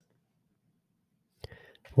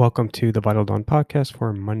Welcome to the Vital Dawn podcast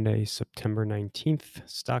for Monday, September 19th.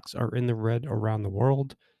 Stocks are in the red around the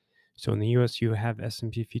world. So in the US, you have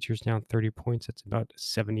S&P futures down 30 points. That's about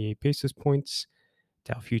 78 basis points.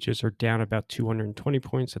 Dow futures are down about 220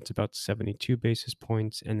 points. That's about 72 basis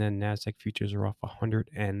points. And then NASDAQ futures are off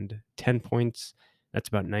 110 points. That's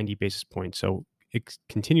about 90 basis points. So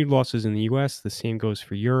continued losses in the US. The same goes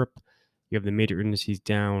for Europe. You have the major indices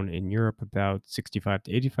down in Europe about 65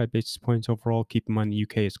 to 85 basis points overall. Keep in mind the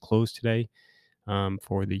UK is closed today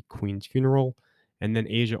for the Queen's funeral. And then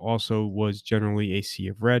Asia also was generally a sea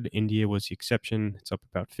of red. India was the exception. It's up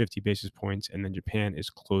about 50 basis points. And then Japan is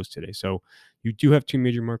closed today. So you do have two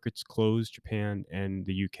major markets closed, Japan and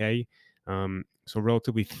the UK. So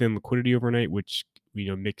relatively thin liquidity overnight, which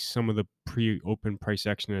makes some of the pre-open price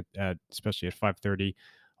action at especially at 5:30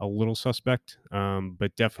 a little suspect,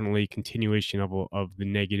 but definitely continuation of the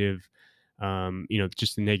negative,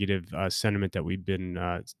 just the negative sentiment that we've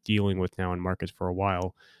been dealing with now in markets for a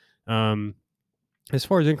while. Um, as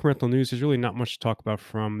far as incremental news, there's really not much to talk about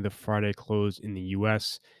from the Friday close in the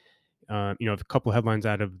U.S. A couple headlines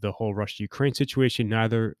out of the whole Russia-Ukraine situation.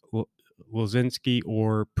 Neither Zelensky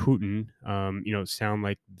or Putin, sound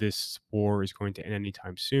like this war is going to end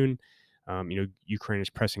anytime soon. Ukraine is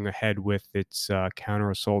pressing ahead with its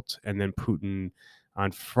counter assault, and then Putin on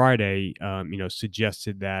Friday,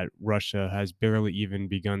 suggested that Russia has barely even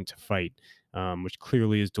begun to fight, which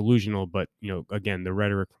clearly is delusional. But again, the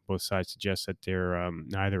rhetoric from both sides suggests that they're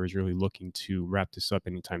neither is really looking to wrap this up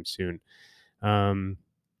anytime soon. Um,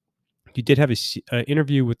 he did have an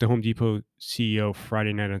interview with the Home Depot CEO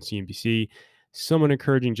Friday night on CNBC. Somewhat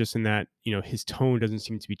encouraging, just in that his tone doesn't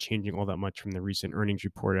seem to be changing all that much from the recent earnings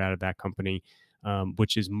report out of that company,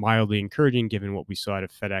 which is mildly encouraging given what we saw out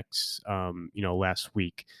of FedEx, last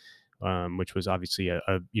week, which was obviously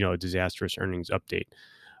a disastrous earnings update.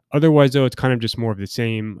 Otherwise, though, it's kind of just more of the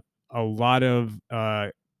same. A lot of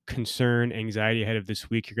concern, anxiety ahead of this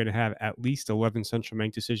week. You're going to have at least 11 central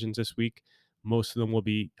bank decisions this week. Most of them will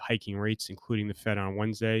be hiking rates, including the Fed on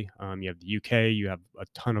Wednesday. You have the UK, you have a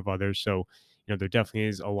ton of others. So, there definitely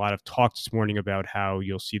is a lot of talk this morning about how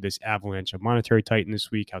you'll see this avalanche of monetary tightening this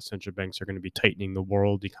week, how central banks are going to be tightening the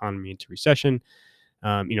world economy into recession,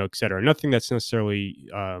 et cetera. Nothing that's necessarily,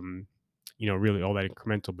 really all that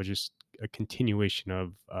incremental, but just a continuation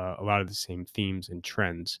of a lot of the same themes and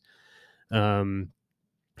trends. Um,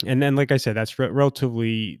 and then, like I said, that's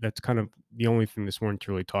kind of the only thing this morning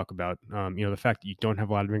to really talk about. The fact that you don't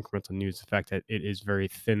have a lot of incremental news, the fact that it is very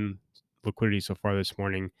thin liquidity so far this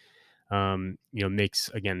morning, makes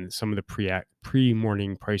again some of the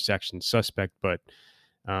pre-morning price action suspect, but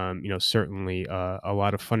certainly a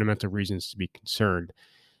lot of fundamental reasons to be concerned.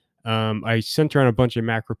 I sent around a bunch of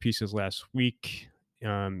macro pieces last week,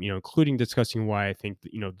 including discussing why I think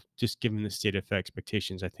that, just given the state of Fed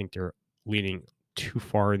expectations, I think they're leaning too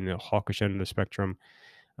far in the hawkish end of the spectrum.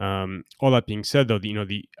 All that being said, though,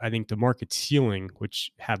 I think the market ceiling,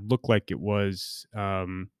 which had looked like it was,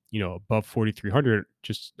 above 4,300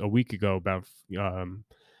 just a week ago,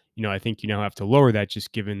 I think you now have to lower that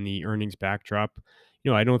just given the earnings backdrop.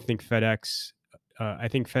 I don't think FedEx. I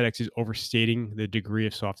think FedEx is overstating the degree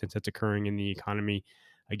of softness that's occurring in the economy.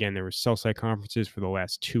 Again, there were sell side conferences for the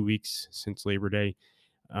last 2 weeks since Labor Day.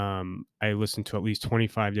 I listened to at least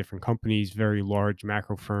 25 different companies, very large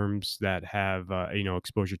macro firms that have,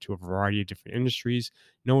 exposure to a variety of different industries.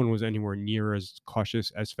 No one was anywhere near as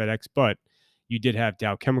cautious as FedEx, but you did have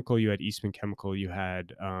Dow Chemical, you had Eastman Chemical, you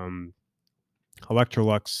had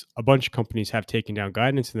Electrolux. A bunch of companies have taken down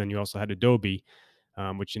guidance, and then you also had Adobe,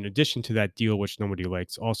 which, in addition to that deal, which nobody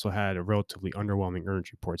likes, also had a relatively underwhelming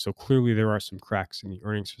earnings report. So clearly, there are some cracks in the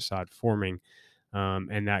earnings facade forming,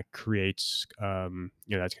 and that creates,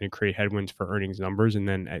 that's going to create headwinds for earnings numbers. And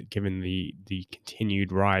then, given the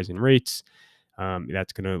continued rise in rates,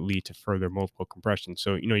 that's going to lead to further multiple compression.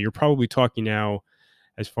 So, you're probably talking now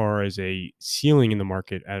as far as a ceiling in the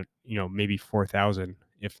market at maybe 4,000,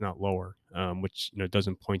 if not lower, which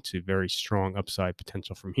doesn't point to very strong upside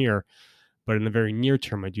potential from here. But in the very near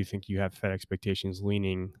term, I do think you have Fed expectations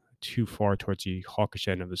leaning too far towards the hawkish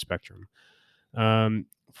end of the spectrum.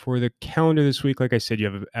 For the calendar this week, like I said,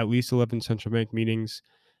 you have at least 11 central bank meetings.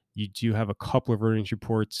 You do have a couple of earnings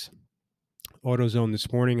reports. AutoZone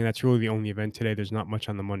this morning, and that's really the only event today. There's not much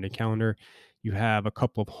on the Monday calendar. You have a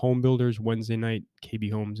couple of home builders Wednesday night,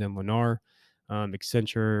 KB Homes and Lennar.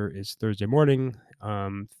 Accenture is Thursday morning.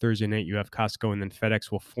 Thursday night, you have Costco, and then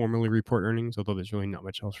FedEx will formally report earnings, although there's really not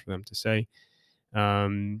much else for them to say.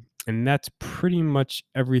 And that's pretty much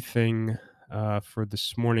everything for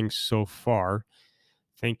this morning so far.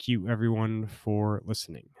 Thank you, everyone, for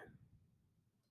listening.